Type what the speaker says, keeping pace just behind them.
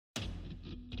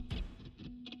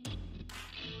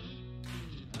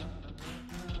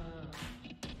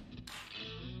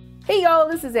Hey y'all,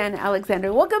 this is Anna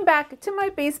Alexander. Welcome back to my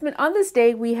basement on this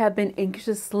day we have been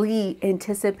anxiously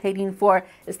anticipating for.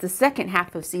 It's the second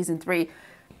half of season 3,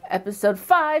 episode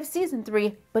 5, season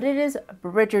 3, but it is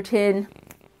Bridgerton.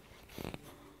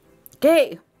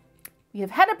 Okay, we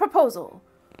have had a proposal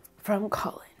from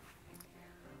Colin.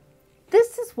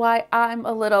 This is why I'm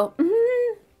a little,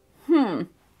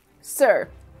 sir.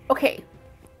 Okay,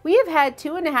 we have had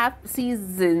 2.5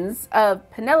 seasons of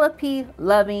Penelope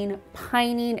loving,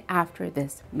 pining after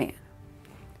this man.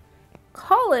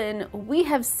 Colin, we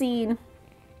have seen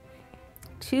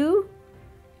 2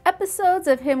 episodes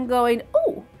of him going,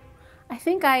 oh, I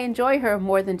think I enjoy her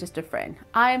more than just a friend.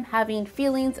 I'm having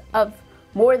feelings of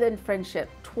more than friendship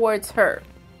towards her.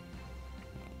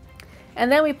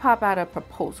 And then we pop out a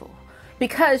proposal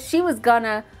because she was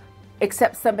gonna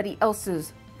accept somebody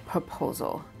else's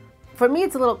proposal. For me,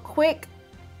 it's a little quick.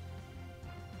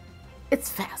 It's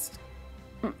fast.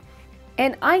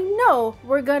 And I know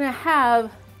we're gonna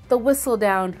have the whistle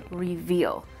down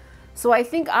reveal. So I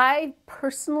think I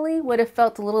personally would have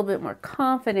felt a little bit more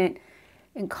confident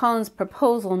in Colin's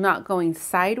proposal not going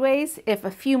sideways if a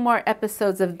few more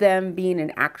episodes of them being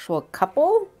an actual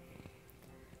couple,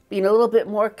 being a little bit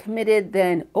more committed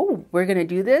than, oh, we're gonna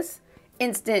do this,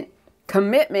 instant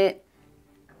commitment,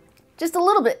 just a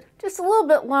little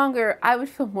bit longer, I would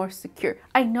feel more secure.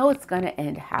 I know it's going to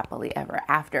end happily ever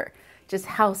after. Just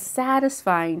how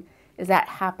satisfying is that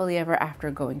happily ever after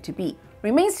going to be?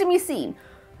 Remains to be seen.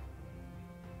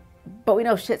 But we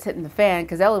know shit's hitting the fan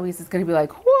because Eloise is going to be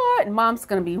like, what? And Mom's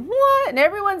going to be, what? And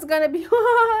everyone's going to be,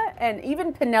 what? And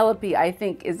even Penelope, I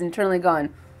think, is internally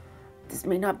going, this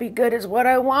may not be good as what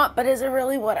I want, but is it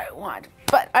really what I want?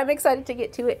 But I'm excited to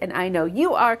get to it, and I know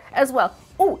you are as well.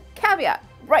 Oh, caveat.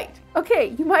 Right.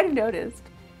 Okay, you might have noticed.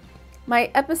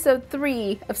 My episode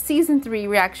 3 of season 3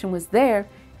 reaction was there,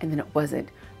 and then it wasn't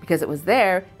because it was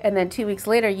there. And then 2 weeks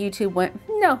later, YouTube went,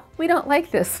 no, we don't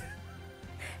like this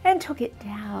and took it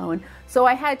down. So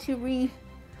I had to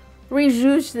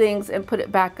rejuge things and put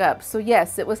it back up. So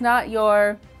yes, it was not you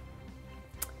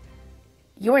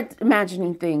weren't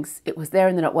imagining things. It was there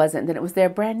and then it wasn't. And then it was there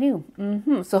brand new.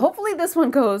 So hopefully this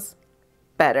one goes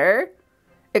better.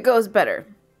 It goes better.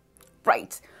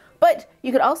 Right. But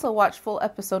you could also watch full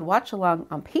episode watch along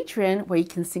on Patreon where you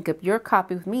can sync up your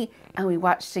copy with me and we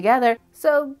watch together.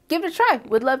 So give it a try.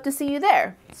 Would love to see you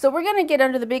there. So we're going to get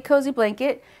under the big cozy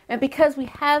blanket. And because we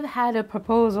have had a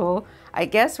proposal, I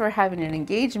guess we're having an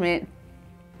engagement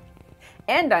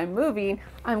and I'm moving,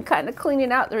 I'm kind of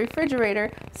cleaning out the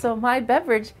refrigerator. So my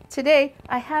beverage today,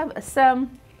 I have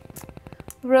some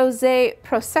Rosé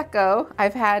Prosecco.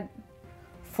 I've had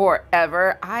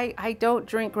forever. I don't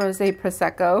drink Rosé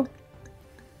Prosecco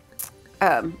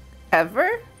ever,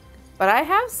 but I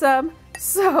have some.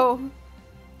 So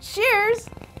cheers.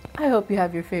 I hope you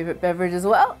have your favorite beverage as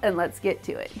well, and let's get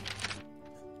to it.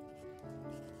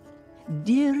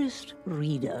 Dearest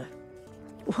reader,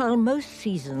 while most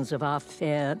seasons of our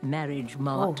fair marriage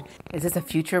mart... Oh, is this a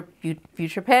future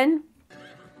pen?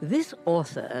 This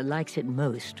author likes it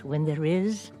most when there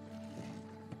is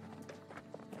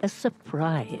a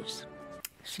surprise.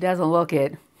 She doesn't look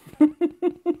it.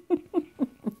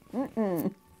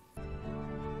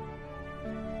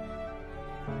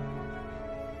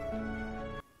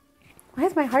 Why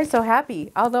is my heart so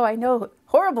happy? Although I know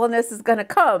horribleness is gonna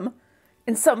come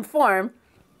in some form.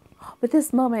 But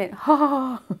this moment,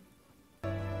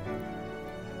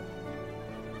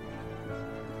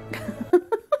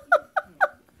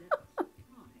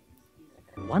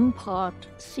 One part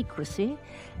secrecy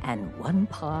and one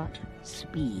part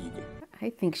speed. I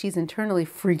think she's internally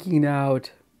freaking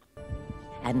out.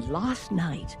 And last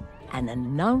night, an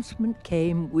announcement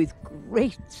came with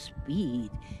great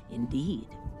speed indeed.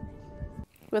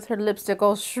 With her lipstick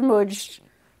all smudged,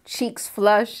 cheeks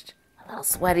flushed, a little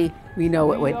sweaty. We know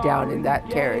what went down in that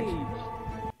carriage.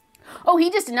 Oh, he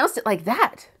just announced it like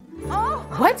that. Oh.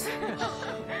 What?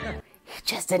 He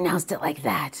just announced it like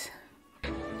that.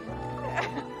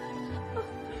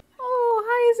 Oh,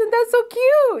 hi, isn't that so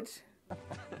cute?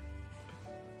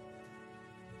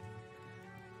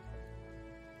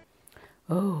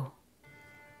 Oh.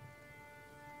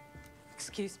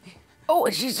 Excuse me. Oh,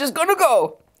 and she's just gonna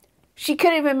go. She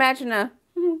couldn't even imagine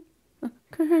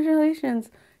congratulations.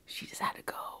 She just had to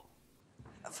go.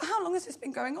 For how long has this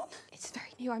been going on? It's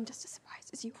very new. I'm just as surprised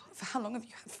as you are. For how long have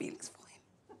you had feelings for him?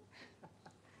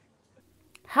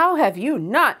 How have you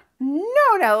not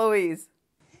known, Eloise?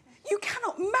 You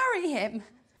cannot marry him.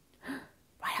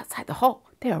 Right outside the hall.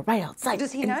 They are right outside.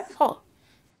 Does he know? The hall.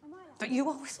 That you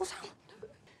are Whistletown?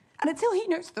 And until he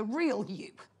knows the real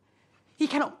you, he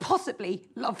cannot possibly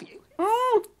love you.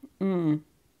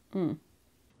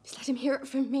 Just let him hear it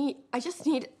from me. I just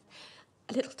need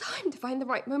a little time to find the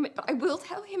right moment, but I will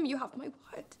tell him you have my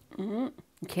word.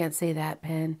 You can't say that,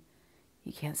 Ben.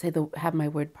 You can't say the have my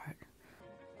word part.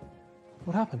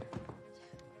 What happened?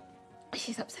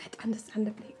 She's upset,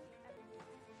 understandably.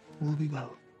 All will be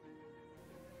well.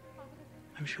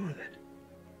 I'm sure of it.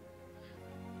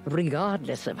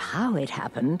 Regardless of how it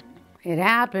happened, It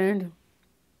happened.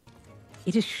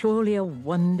 it is surely a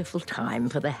wonderful time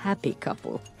for the happy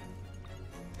couple.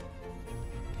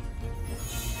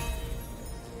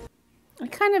 I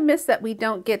kind of miss that we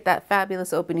don't get that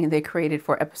fabulous opening they created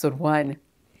for episode 1.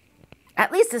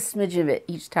 At least a smidge of it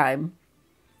each time.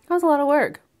 That was a lot of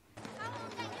work.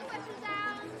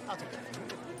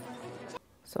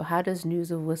 So how does news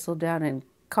of Whistledown and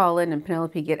Colin and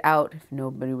Penelope get out if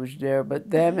nobody was there but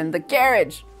them in the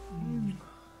carriage?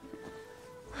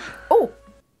 Oh,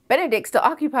 Benedict's still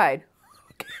occupied.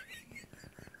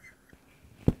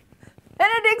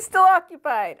 Benedict's still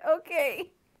occupied.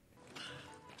 Okay.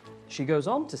 She goes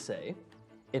on to say,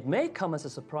 it may come as a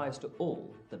surprise to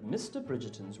all that Mr.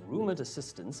 Bridgerton's rumoured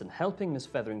assistance in helping Miss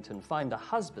Featherington find a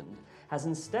husband has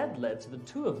instead led to the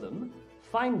two of them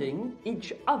finding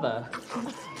each other.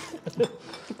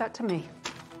 Give that to me.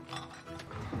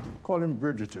 Colin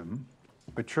Bridgerton,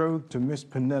 betrothed to Miss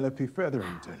Penelope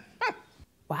Featherington.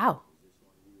 Wow.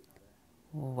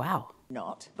 Wow.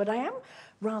 Not, but I am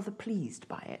rather pleased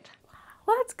by it.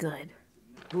 Well, that's good.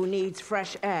 Who needs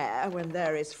fresh air when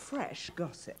there is fresh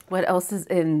gossip? What else is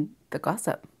in the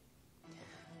gossip?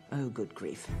 Oh, good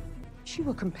grief. She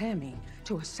will compare me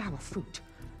to a sour fruit,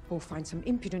 or find some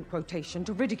impudent quotation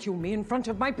to ridicule me in front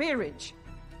of my peerage.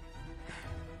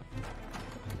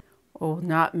 Oh,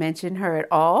 not mention her at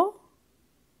all?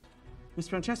 Miss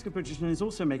Francesca Bridgerton is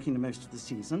also making the most of the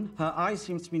season. Her eye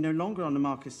seems to be no longer on the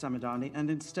Marquis Samadani and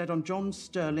instead on John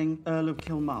Sterling, Earl of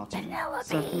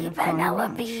Kilmartin.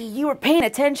 Penelope, you were paying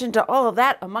attention to all of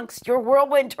that amongst your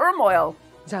whirlwind turmoil.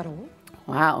 Is that all?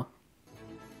 Wow.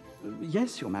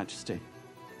 Yes, Your Majesty.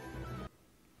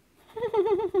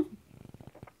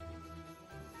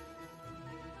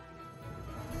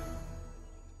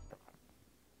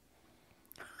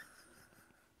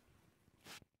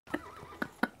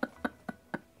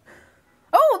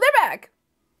 Oh, they're back.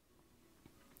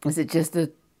 Is it just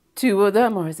the two of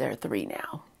them, or is there 3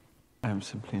 now? I am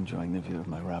simply enjoying the view of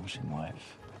my ravishing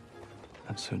wife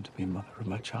and soon-to-be mother of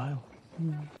my child.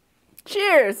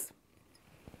 Cheers.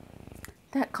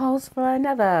 That calls for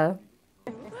another.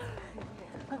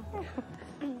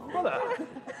 Brother,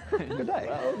 good day.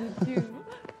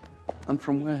 And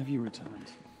from where have you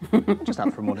returned? Just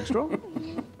out for a morning stroll.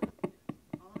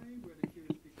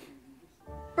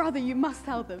 Brother, you must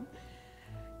tell them.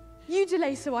 You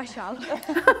delay, so I shall.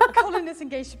 Colin is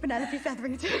engaged to Penelope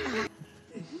Featherington.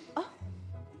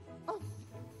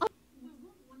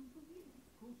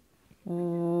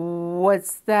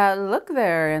 What's that look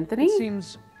there, Anthony? It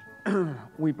seems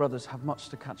we brothers have much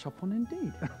to catch up on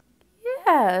indeed.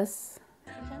 Yes.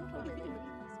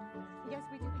 Yes,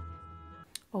 we do.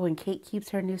 Oh, and Kate keeps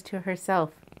her news to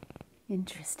herself.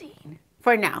 Interesting.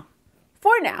 For now.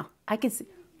 For now. I can see.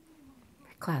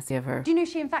 Classy of her. Do you know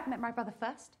she in fact met my brother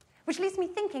first? Which leaves me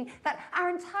thinking that our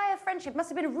entire friendship must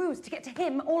have been a ruse to get to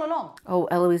him all along. Oh,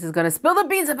 Eloise is going to spill the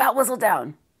beans about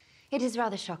Whistledown. It is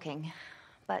rather shocking,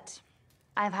 but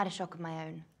I have had a shock of my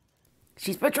own.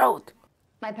 She's betrothed.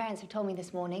 My parents have told me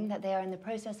this morning that they are in the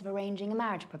process of arranging a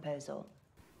marriage proposal.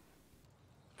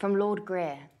 From Lord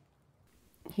Greer.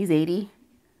 He's 80.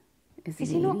 Is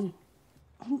he not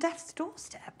on death's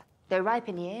doorstep? Though ripe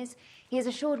in years, he has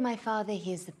assured my father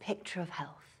he is the picture of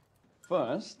health.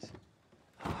 First,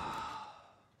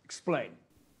 explain.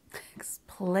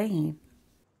 Explain.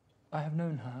 I have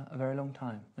known her a very long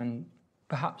time, and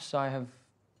perhaps I have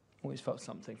always felt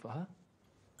something for her.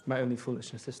 My only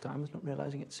foolishness this time was not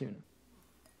realizing it sooner.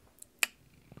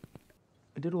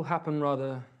 It did all happen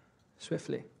rather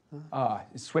swiftly. Ah,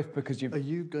 it's swift because Are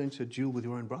you going to duel with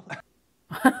your own brother?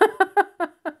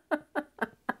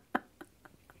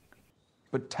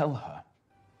 But tell her.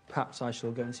 Perhaps I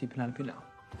shall go and see Penelope now.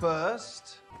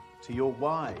 First, to your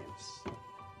wives.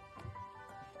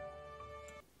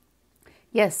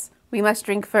 Yes, we must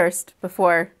drink first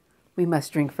before we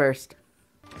must drink first.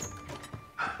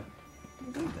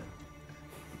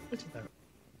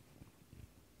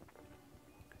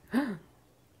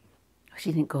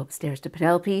 She didn't go upstairs to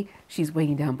Penelope. She's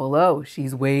waiting down below.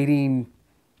 She's waiting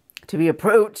to be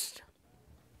approached.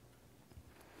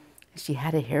 She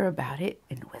had to hear about it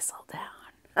and whistle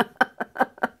down.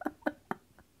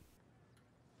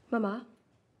 Mama?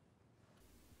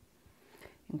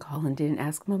 And Colin didn't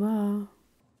ask Mama.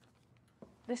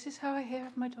 This is how I hear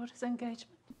of my daughter's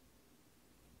engagement.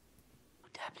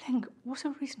 Sterling was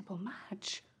a reasonable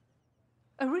match.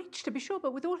 A reach, to be sure,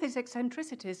 but with all his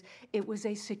eccentricities, it was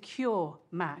a secure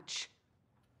match.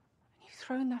 And you've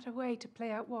thrown that away to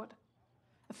play out what?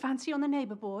 A fancy on the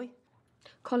neighbour boy?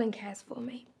 Colin cares for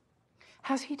me.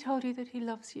 Has he told you that he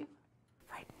loves you?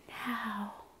 Right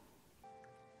now.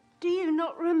 Do you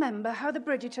not remember how the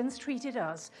Bridgertons treated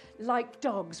us like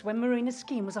dogs when Marina's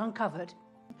scheme was uncovered?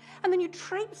 And then you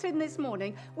traipse in this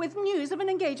morning with news of an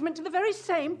engagement to the very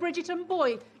same Bridgerton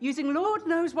boy, using Lord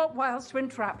knows what wiles to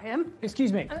entrap him.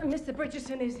 Excuse me. Mr.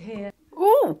 Bridgerton is here.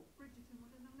 Ooh.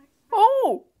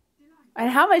 Oh. And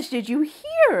how much did you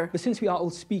hear? But since we are all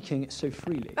speaking so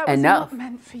freely... That was Enough. not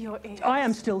meant for your ears. I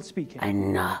am still speaking.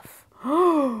 Enough.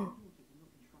 I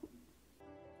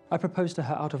proposed to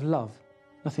her out of love,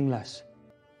 nothing less.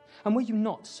 And were you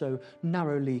not so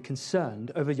narrowly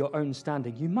concerned over your own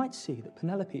standing, you might see that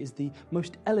Penelope is the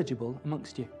most eligible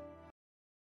amongst you.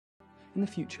 In the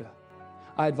future,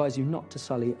 I advise you not to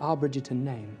sully our Bridgerton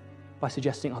name by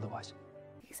suggesting otherwise.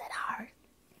 He said our.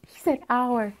 He said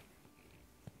our.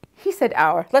 He said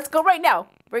our. Let's go right now.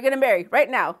 We're gonna marry right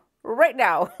now. Right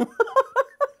now.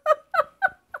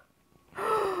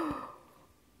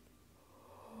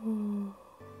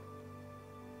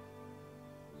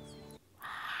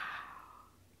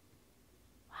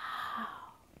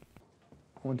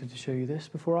 I wanted to show you this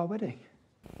before our wedding.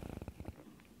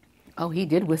 Oh, he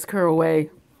did whisk her away.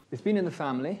 It's been in the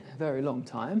family a very long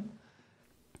time.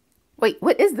 Wait,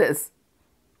 what is this?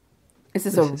 Is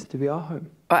this This is to be our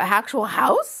home. an actual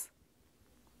house?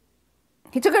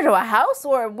 He took her to a house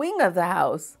or a wing of the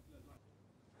house?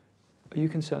 Are you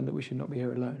concerned that we should not be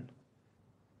here alone?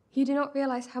 You do not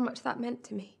realise how much that meant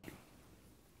to me.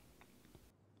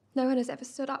 No one has ever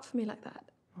stood up for me like that.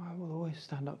 I will always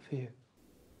stand up for you.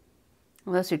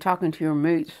 Unless you're talking to your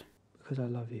mates Because I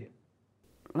love you.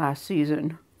 last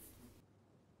season.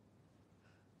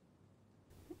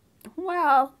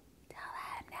 Well,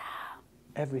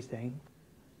 Everything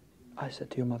I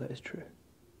said to your mother is true.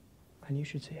 And you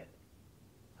should see it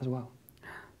as well.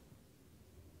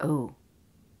 Oh.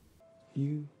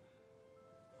 You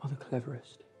are the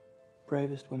cleverest,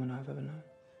 bravest woman I've ever known.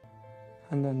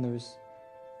 And then there's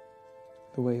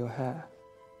the way your hair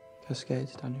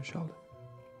cascades down your shoulder.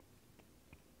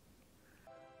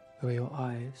 The way your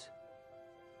eyes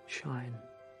shine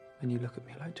when you look at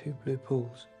me like two blue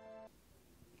pools.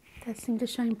 That seem to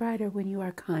shine brighter when you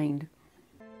are kind.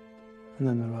 And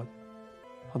then there are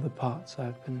other parts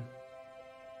I've been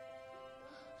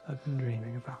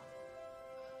dreaming about.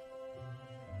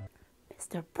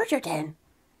 Mr. Bridgerton.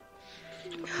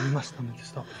 You must tell me to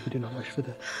stop if you do not wish for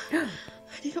this. I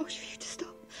do not wish for you to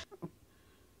stop.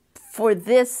 For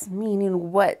this,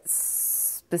 meaning what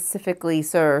specifically,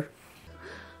 sir?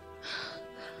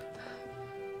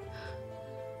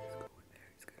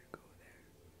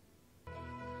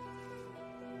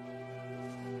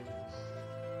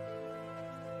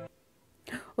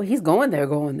 Well, he's going there,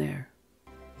 going there.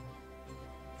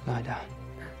 Lie down.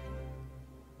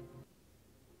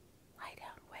 Lie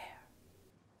down where?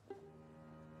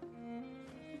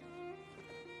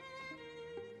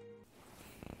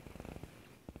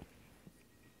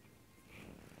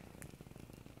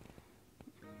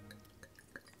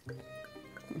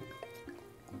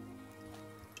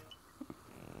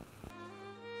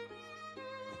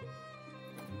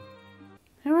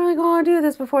 They're really going to do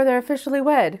this before they're officially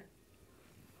wed.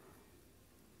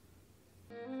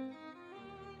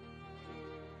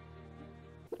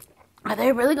 Are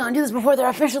they really going to do this before they're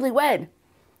officially wed?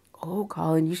 Oh,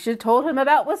 Colin, you should have told him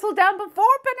about Whistledown before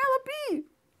Penelope.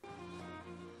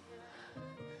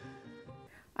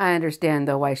 I understand,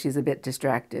 though, why she's a bit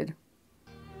distracted.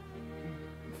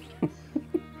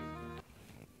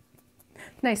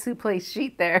 Nicely placed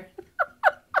sheet there.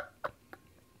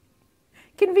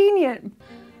 Convenient.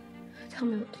 Tell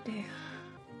me what to do.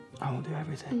 I will do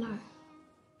everything. No.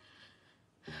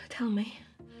 Tell me.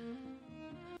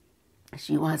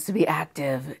 She wants to be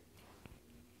active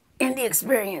in the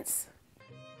experience.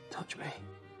 Touch me.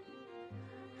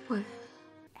 Where?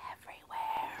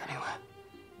 Everywhere.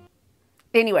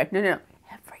 Anywhere. No.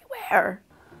 Everywhere.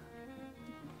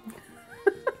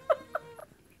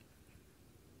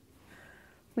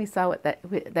 We saw what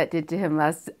that did to him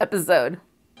last episode.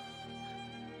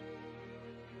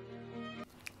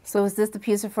 So is this the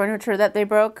piece of furniture that they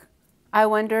broke? I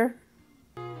wonder.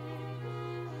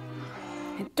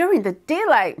 And during the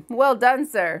daylight. Well done,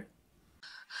 sir.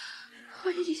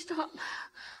 Why did you stop?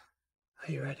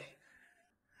 Are you ready?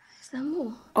 Is there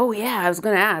more? Oh yeah, I was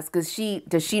gonna ask. Does she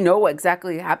know what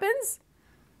exactly happens?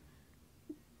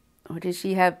 Or did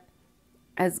she have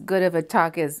as good of a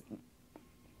talk as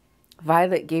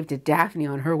Violet gave to Daphne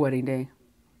on her wedding day?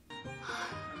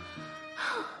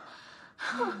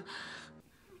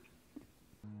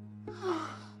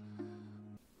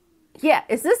 Yeah,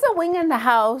 is this a wing in the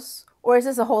house or is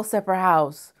this a whole separate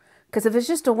house? Because if it's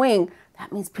just a wing,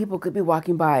 that means people could be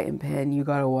walking by. And Pen, you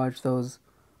gotta watch those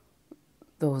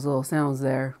little sounds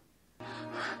there.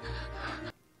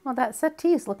 Well, that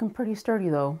settee is looking pretty sturdy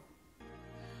though.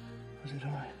 Was it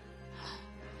all right?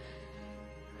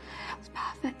 That was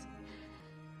perfect. Can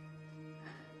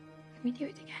we do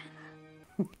it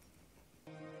again?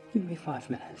 Give me 5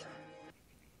 minutes.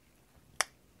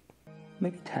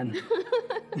 Maybe 10.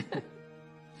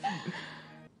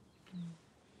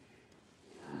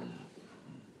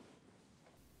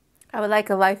 I would like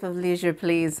a life of leisure,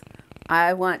 please.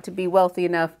 I want to be wealthy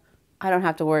enough. I don't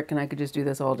have to work and I could just do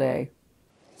this all day.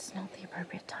 It's not the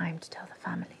appropriate time to tell the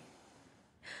family.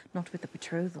 Not with the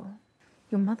betrothal.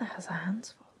 Your mother has her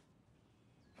hands full.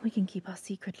 We can keep our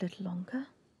secret a little longer.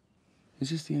 Is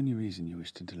this the only reason you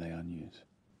wish to delay our news?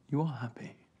 You are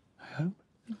happy, I hope?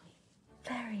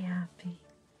 Very happy.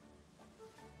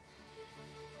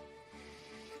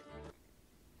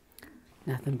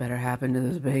 Nothing better happened to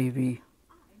this baby.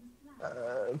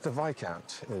 The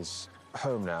Viscount is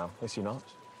home now, is he not?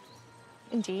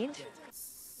 Indeed.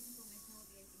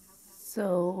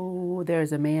 So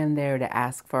there's a man there to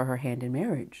ask for her hand in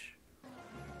marriage.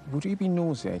 Would you be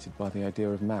nauseated by the idea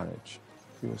of marriage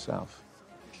for yourself?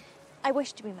 I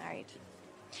wish to be married.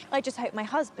 I just hope my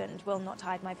husband will not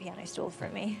hide my piano stool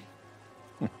from me.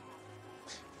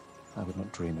 I would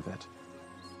not dream of it.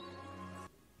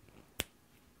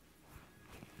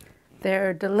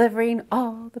 They're delivering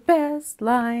all the best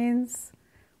lines.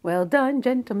 Well done,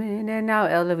 gentlemen. And now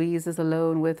Eloise is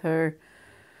alone with her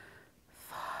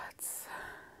thoughts.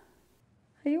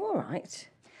 Are you all right?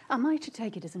 Am I to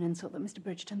take it as an insult that Mr.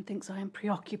 Bridgerton thinks I am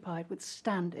preoccupied with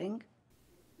standing?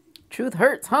 Truth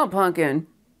hurts, huh, Pumpkin?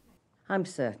 I'm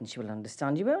certain she will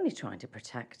understand. You were only trying to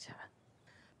protect her.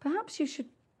 Perhaps you should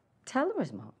tell her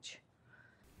as much.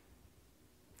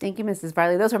 Thank you, Mrs.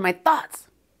 Farley. Those were my thoughts.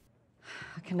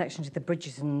 A connection to the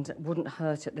Bridgertons wouldn't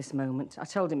hurt at this moment. I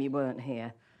told him you weren't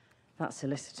here. That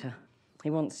solicitor.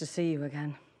 He wants to see you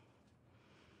again.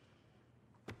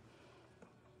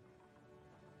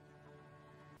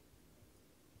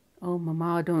 Oh,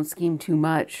 Mama, don't scheme too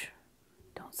much.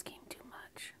 Don't scheme too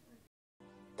much.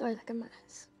 Do I look a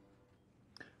mess?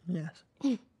 Yes.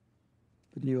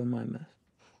 But you are my mess.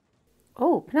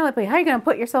 Oh, Penelope, how are you going to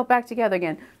put yourself back together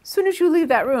again? As soon as you leave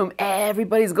that room,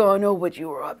 everybody's going to know what you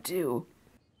were up to.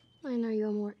 I know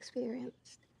you're more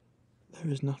experienced.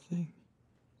 There is nothing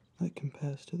that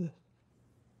compares to this.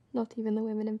 Not even the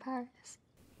women in Paris.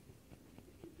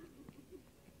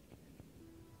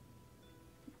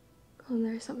 Oh, and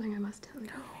there's something I must tell you.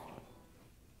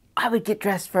 I would get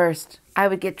dressed first. I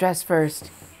would get dressed first.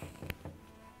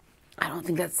 I don't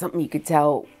think that's something you could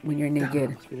tell when you're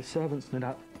naked. Must be the servants, no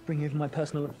doubt, bringing over my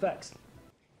personal effects.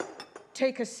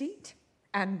 Take a seat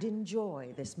and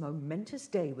enjoy this momentous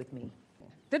day with me.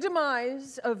 The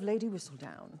demise of Lady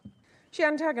Whistledown. She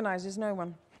antagonizes no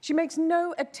one. She makes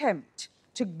no attempt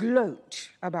to gloat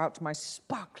about my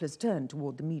sparkler's turn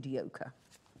toward the mediocre.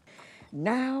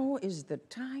 Now is the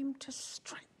time to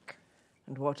strike.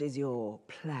 And what is your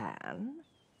plan?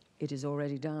 It is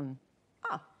already done.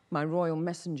 My royal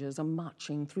messengers are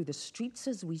marching through the streets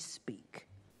as we speak.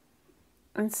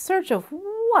 In search of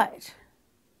what?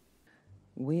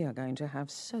 We are going to have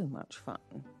so much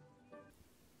fun.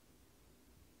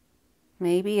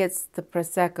 Maybe it's the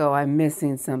Prosecco. I'm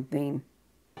missing something.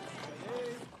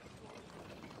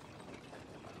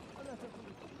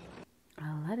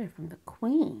 A letter from the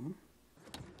Queen?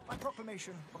 By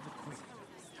proclamation of the Queen.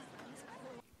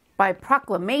 By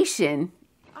proclamation?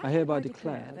 I hereby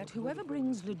declare that whoever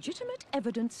brings legitimate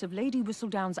evidence of Lady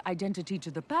Whistledown's identity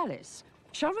to the palace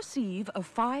shall receive a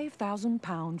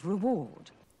 £5,000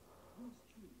 reward.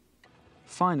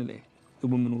 finally the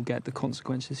woman will get the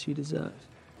consequences she deserves.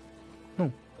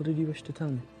 Oh, what did you wish to tell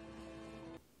me?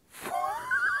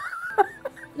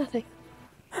 Nothing.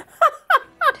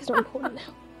 It is not important now.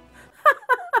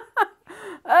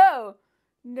 Oh,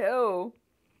 no.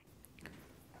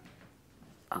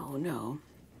 Oh, no.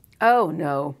 Oh,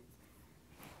 no.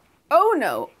 Oh,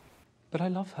 no. But I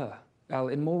love her, Elle,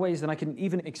 in more ways than I can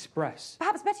even express.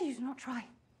 Perhaps better you do not try.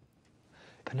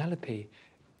 Penelope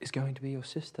is going to be your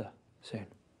sister soon.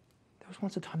 There was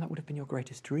once a time that would have been your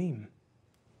greatest dream.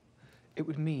 It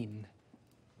would mean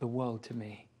the world to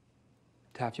me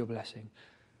to have your blessing.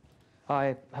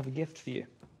 I have a gift for you.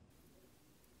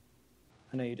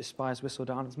 I know you despise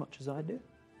Whistledown as much as I do.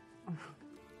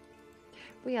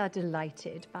 We are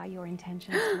delighted by your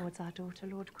intentions towards our daughter,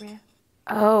 Lord Greer.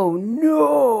 Oh,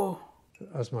 no!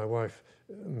 As my wife,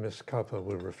 Miss Cowper,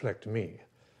 will reflect me,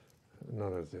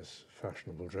 none of this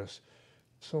fashionable dress.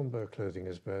 Sombre clothing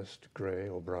is best, grey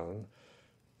or brown,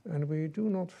 and we do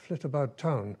not flit about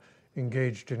town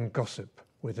engaged in gossip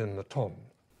within the ton.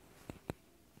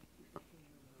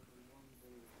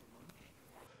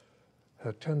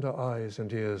 Her tender eyes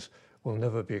and ears will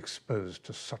never be exposed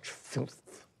to such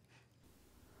filth.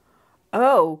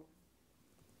 Oh.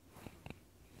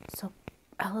 So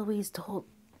Eloise told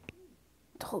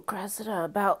Cressida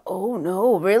about, oh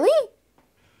no, really?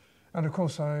 And of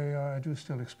course, I do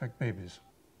still expect babies.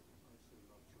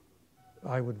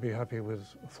 I would be happy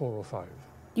with 4 or 5.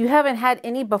 You haven't had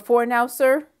any before now,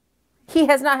 sir? He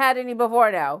has not had any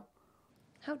before now.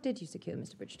 How did you secure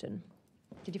Mr. Bridgerton?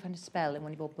 Did you find a spell in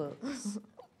one of your books?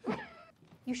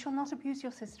 You shall not abuse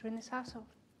your sister in this household.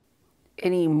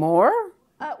 Any more?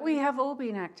 We have all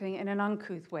been acting in an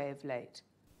uncouth way of late.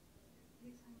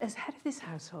 As head of this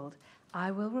household, I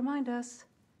will remind us,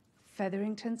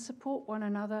 Featheringtons support one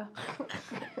another.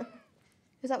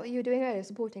 Is that what you were doing earlier,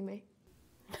 supporting me?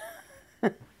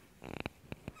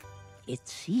 It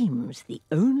seems the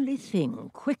only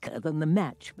thing quicker than the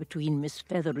match between Miss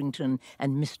Featherington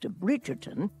and Mr.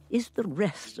 Bridgerton is the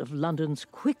rest of London's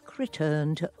quick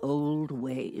return to old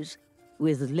ways,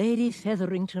 with Lady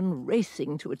Featherington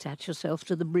racing to attach herself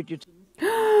to the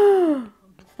Bridgertons,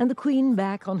 and the Queen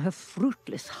back on her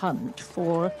fruitless hunt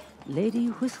for Lady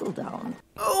Whistledown.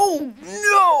 Oh,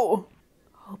 no!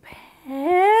 Open!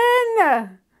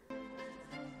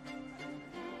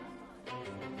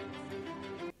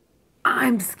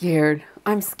 I'm scared.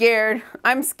 I'm scared.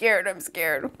 I'm scared. I'm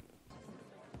scared.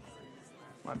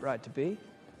 My bride-to-be.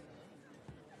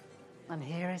 And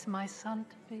here is my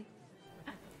son-to-be.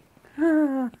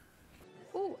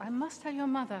 Oh, I must tell your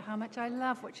mother how much I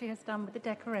love what she has done with the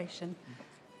decoration.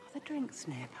 Are the drinks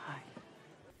nearby?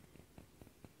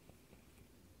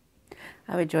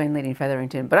 I would join Lady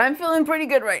Featherington, but I'm feeling pretty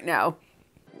good right now.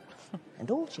 And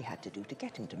all she had to do to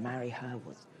get him to marry her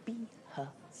was be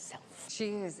herself. She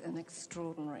is an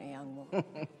extraordinary young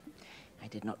woman. I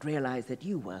did not realize that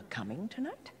you were coming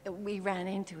tonight. We ran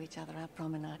into each other out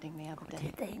promenading the other day.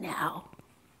 Did they now?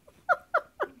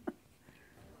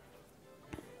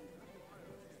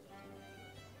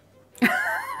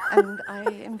 And I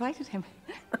invited him.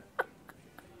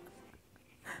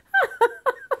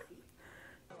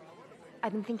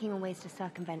 I've been thinking on ways to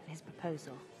circumvent his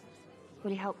proposal.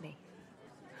 Will you help me?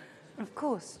 Of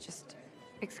course, just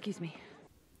excuse me.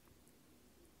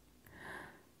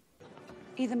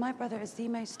 Either my brother is the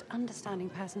most understanding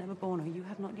person ever born, or you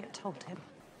have not yet told him.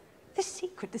 This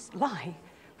secret, this lie,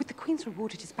 with the Queen's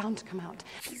reward, it is bound to come out.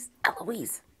 Please,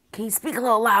 Eloise, can you speak a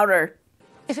little louder?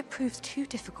 If it proves too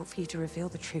difficult for you to reveal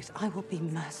the truth, I will be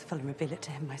merciful and reveal it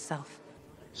to him myself.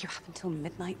 You have until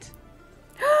midnight.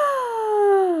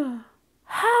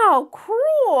 How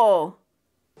cruel!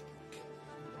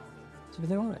 Is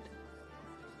everything all right?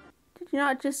 Did you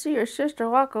not just see your sister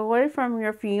walk away from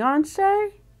your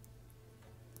fiancé?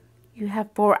 You have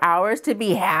 4 hours to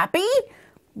be happy?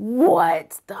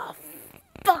 What the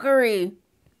fuckery?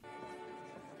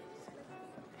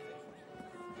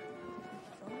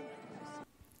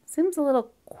 Seems a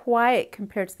little quiet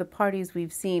compared to the parties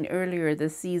we've seen earlier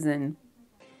this season.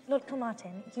 Lord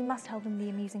Kilmartin, you must tell them the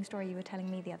amusing story you were telling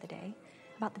me the other day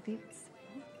about the boots.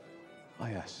 Ah,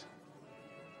 yes.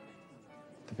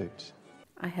 The boots.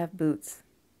 I have boots,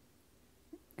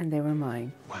 and they were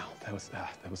mine. Wow, there was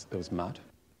mud.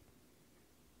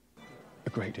 A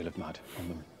great deal of mud on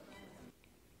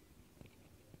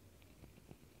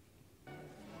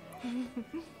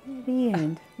them. The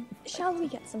end. Shall we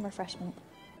get some refreshment?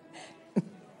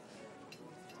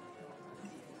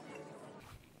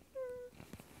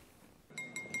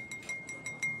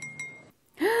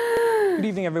 Good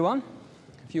evening, everyone.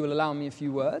 If you will allow me a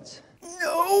few words.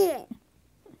 No!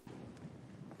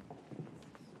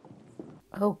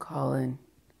 Oh, Colin.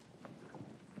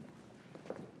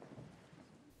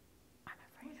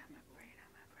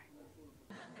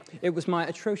 It was my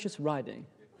atrocious riding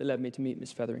that led me to meet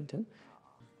Miss Featherington,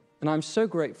 and I'm so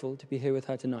grateful to be here with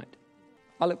her tonight.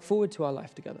 I look forward to our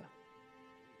life together,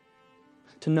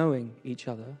 to knowing each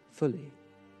other fully.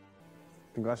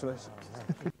 Congratulations.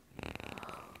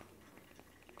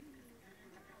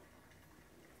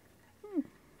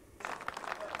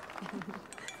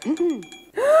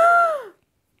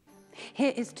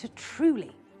 Here is to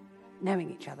truly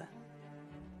knowing each other.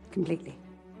 Completely.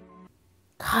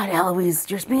 God, Eloise,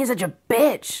 you're being such a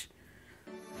bitch.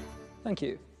 Thank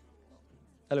you,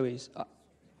 Eloise.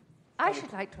 I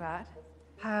should like to add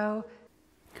how...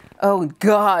 Oh,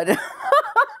 God.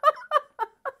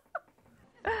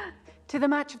 to the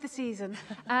match of the season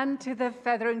and to the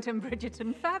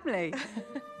Featherington-Bridgerton family.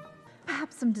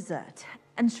 Perhaps some dessert.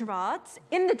 and charades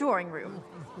in the drawing room.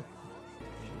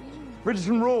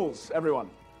 Bridgerton rules, everyone.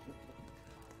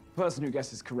 The person who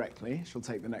guesses correctly shall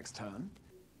take the next turn.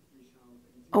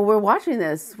 Oh, we're watching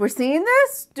this. We're seeing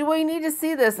this? Do we need to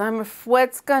see this?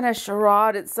 What's gonna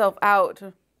charade itself out?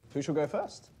 Who shall go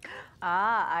first?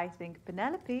 I think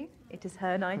Penelope. It is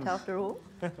her night after all.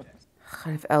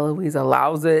 If Eloise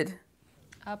allows it.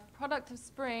 A product of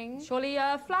spring. Surely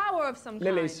a flower of some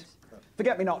Lilies.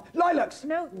 Forget-me-not. Lilacs!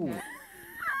 No.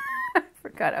 I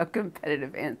forgot how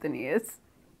competitive Anthony is.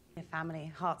 Your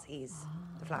family, heart's ease,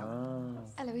 the flower.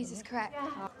 Eloise is correct.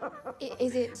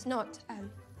 Is it not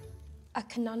a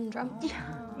conundrum?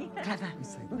 Clever.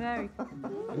 Very.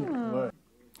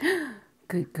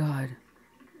 Good God.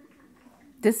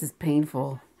 This is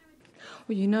painful.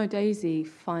 Well, you know, Daisy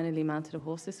finally mounted a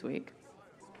horse this week.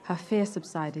 Her fear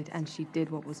subsided and she did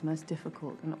what was most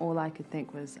difficult, and all I could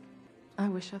think was, I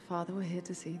wish her father were here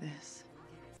to see this.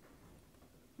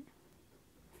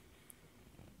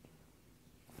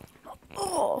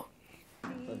 Oh.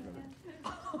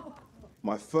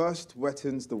 My first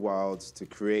wettens the wilds to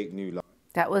create new life.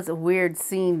 That was a weird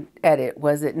scene edit,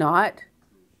 was it not?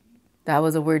 That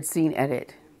was a weird scene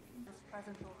edit.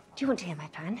 Do you want to hear my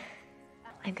plan?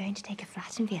 I'm going to take a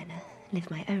flat in Vienna, live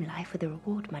my own life with the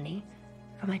reward money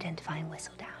from identifying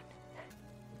Whistledown.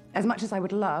 As much as I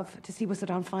would love to see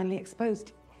Whistledown finally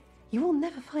exposed, you will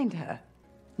never find her.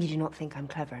 You do not think I'm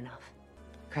clever enough?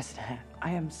 Cressida,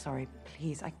 I am sorry.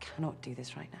 Please, I cannot do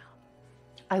this right now.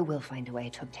 I will find a way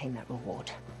to obtain that reward.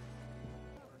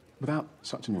 Without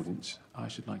such an audience, I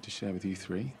should like to share with you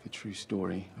three the true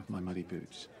story of my muddy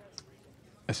boots.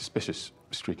 A suspicious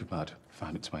streak of blood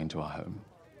found its way into our home.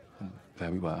 And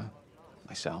there we were,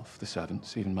 myself, the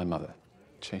servants, even my mother,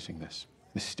 chasing this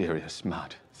mysterious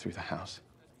mud through the house.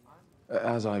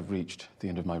 As I reached the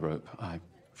end of my rope, I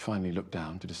finally looked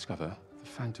down to discover the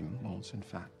phantom was, in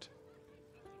fact,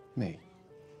 me.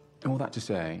 All that to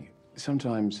say,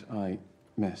 sometimes I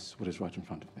miss what is right in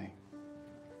front of me.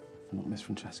 Not Miss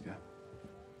Francesca.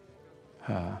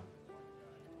 Her,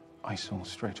 I saw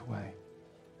straight away.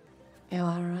 You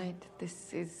are right.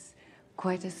 This is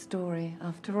quite a story,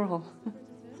 after all.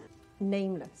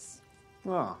 Nameless.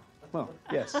 Ah, well,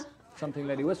 yes. Something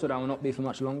Lady Whistledown will not be for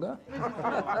much longer.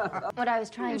 What I was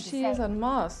trying If to she say... is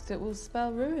unmasked, it will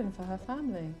spell ruin for her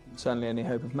family. Certainly any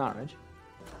hope of marriage.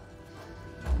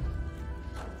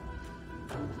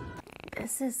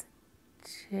 This is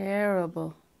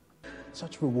terrible.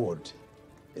 Such reward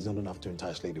is not enough to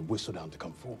entice Lady Whistledown to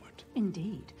come forward.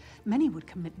 Indeed. Many would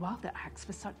commit wilder acts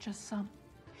for such a sum.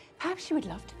 Perhaps she would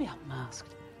love to be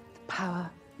unmasked. The power,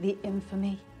 the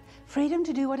infamy, freedom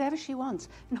to do whatever she wants,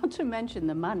 not to mention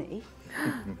the money.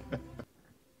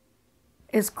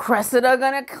 Is Cressida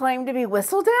gonna claim to be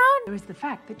Whistledown? There is the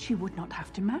fact that she would not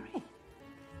have to marry.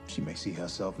 She may see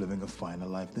herself living a finer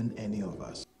life than any of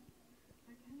us.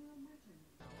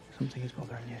 Something is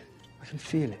bothering you. I can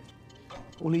feel it.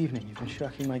 All evening you've been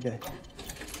shirking my gaze.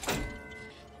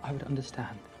 I would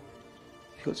understand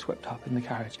if you got swept up in the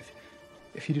carriage,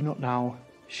 if you do not now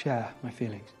share my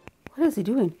feelings. What is he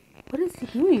doing? What is he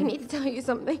doing? I need to tell you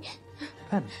something.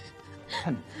 Pen,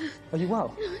 are you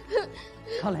well?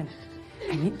 Colin,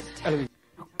 I need to tell Eloise.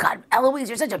 Oh God, Eloise,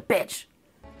 you're such a bitch.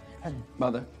 Pen.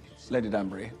 Mother, Lady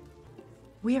Danbury.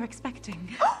 We are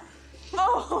expecting.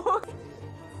 Oh!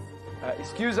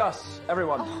 Excuse us,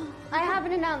 everyone. I have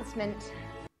an announcement.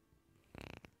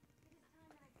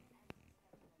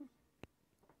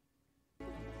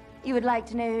 You would like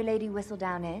to know who Lady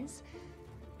Whistledown is?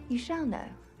 You shall know.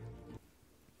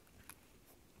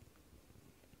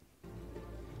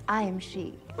 I am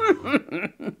she.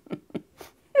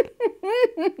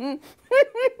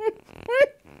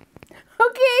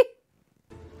 Okay.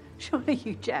 Surely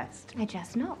you jest. I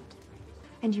jest not.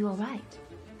 And you are right.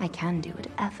 I can do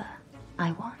whatever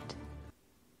I want.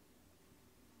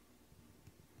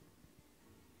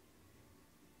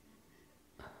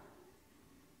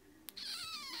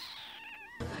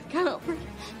 I cannot breathe.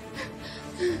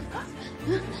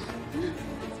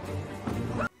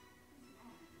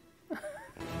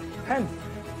 Pen.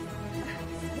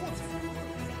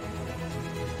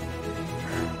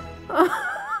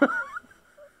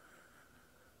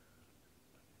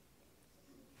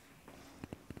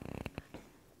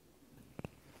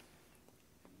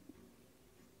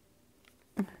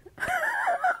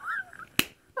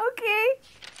 Okay.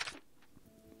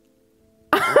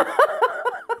 I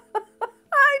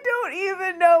don't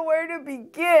even know where to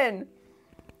begin.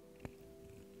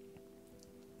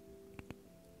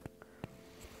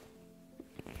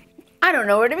 I don't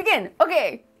know where to begin.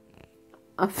 Okay.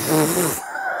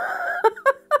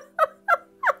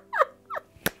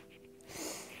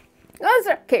 Listen,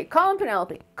 Okay, call him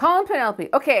Penelope. Call him Penelope.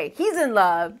 Okay, he's in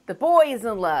love. The boy is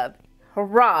in love.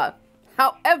 Hurrah.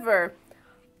 However,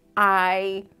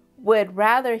 I would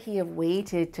rather he have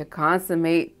waited to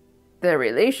consummate the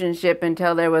relationship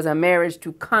until there was a marriage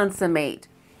to consummate.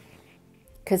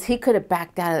 Because he could have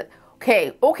backed out.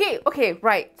 Okay,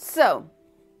 right. So,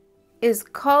 is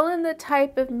Cullen the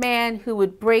type of man who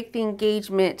would break the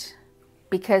engagement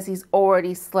because he's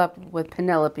already slept with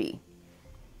Penelope?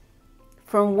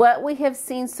 From what we have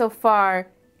seen so far,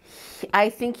 I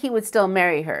think he would still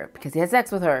marry her because he has sex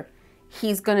with her.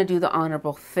 He's going to do the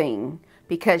honorable thing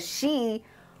because she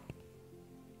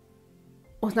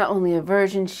was not only a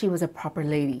virgin, she was a proper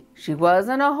lady. She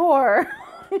wasn't a whore.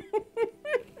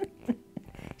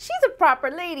 She's a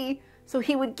proper lady. So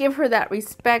he would give her that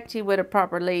respect he would a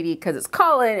proper lady because it's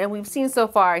Cullen, and we've seen so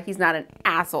far he's not an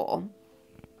asshole.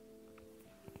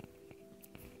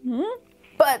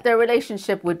 But their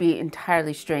relationship would be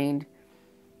entirely strained,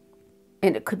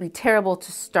 and it could be terrible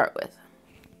to start with.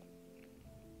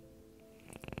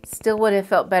 Still would have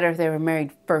felt better if they were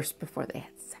married first before they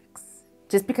had sex.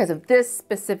 Just because of this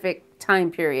specific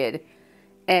time period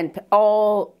and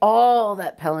all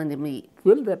that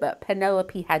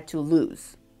Penelope had to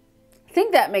lose. I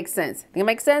think that makes sense. Think it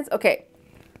makes sense? Okay.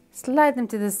 Slide them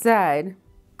to the side.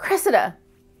 Cressida.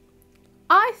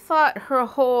 I thought her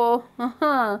whole,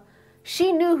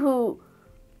 she knew who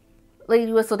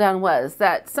Lady Whistledown was.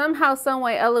 That somehow,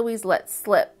 someway, Eloise let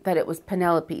slip that it was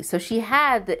Penelope. So she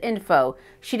had the info.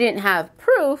 She didn't have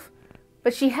proof,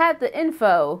 but she had the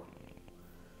info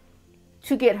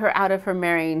to get her out of her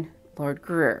marrying Lord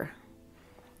Greer.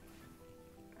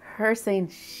 Her saying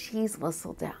she's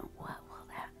Whistledown. What will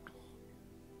that mean?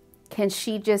 Can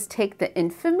she just take the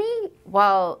infamy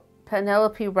while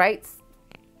Penelope writes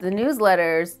the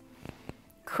newsletters?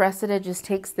 Cressida just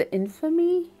takes the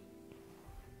infamy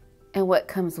and what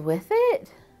comes with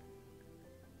it?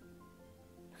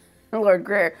 Lord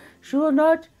Greer, she will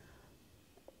not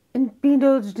be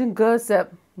indulged in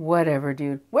gossip. Whatever,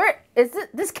 dude. Where is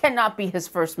it? This cannot be his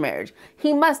first marriage.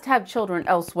 He must have children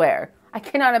elsewhere. I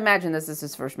cannot imagine this is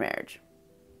his first marriage.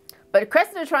 But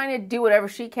Cressida trying to do whatever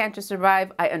she can to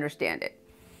survive, I understand it.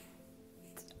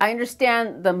 I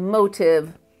understand the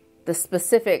motive, the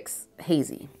specifics,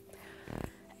 hazy.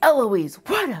 Eloise,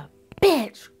 what a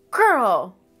bitch,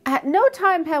 girl. At no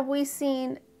time have we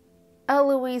seen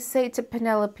Eloise say to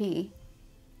Penelope,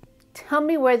 tell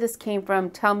me where this came from.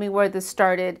 Tell me where this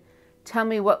started. Tell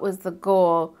me what was the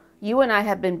goal. You and I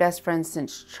have been best friends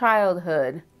since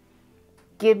childhood.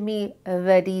 Give me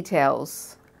the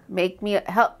details. Make me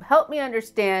help me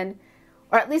understand,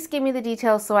 or at least give me the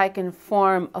details so I can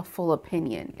form a full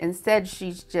opinion. Instead,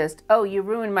 she's just, oh, you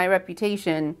ruined my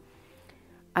reputation.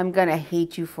 I'm gonna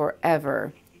hate you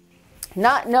forever.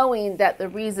 Not knowing that the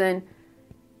reason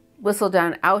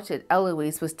Whistledown outed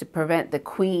Eloise was to prevent the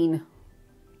queen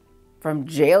from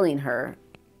jailing her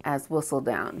as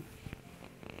Whistledown.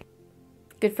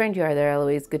 Good friend you are there,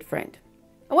 Eloise. Good friend.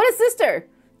 And what a sister!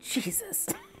 Jesus.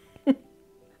 I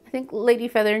think Lady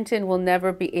Featherington will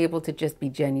never be able to just be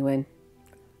genuine.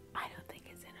 I don't think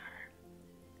it's in her.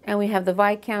 And we have the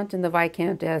Viscount and the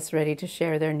Viscountess ready to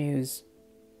share their news.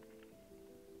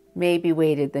 Maybe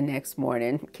waited the next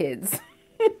morning, kids.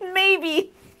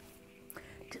 Maybe.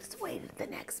 Just waited the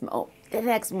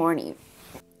next morning.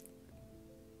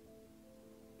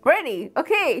 Ready.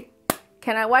 Okay.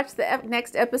 Can I watch the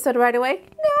next episode right away?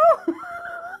 No.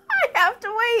 I have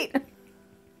to wait.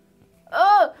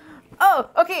 Oh,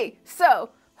 okay. So,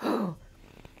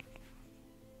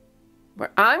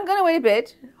 I'm going to wait a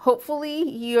bit. Hopefully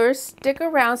you'll stick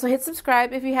around. So hit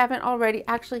subscribe if you haven't already.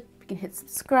 Actually, you can hit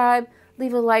subscribe.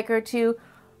 Leave a like or two.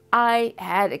 I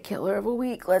had a killer of a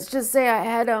week. Let's just say I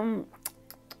had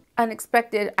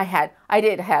unexpected.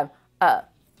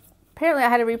 Apparently I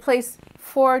had to replace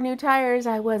 4 new tires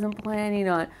I wasn't planning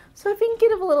on. So if you can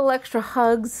give a little extra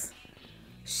hugs,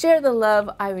 share the love,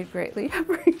 I would greatly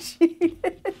appreciate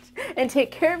it. And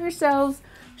take care of yourselves.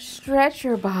 Stretch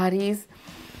your bodies.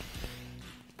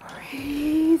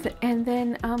 Breathe. And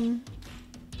then,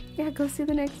 go see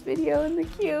the next video in the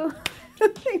queue.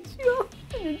 Thank you.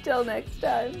 And until next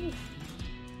time.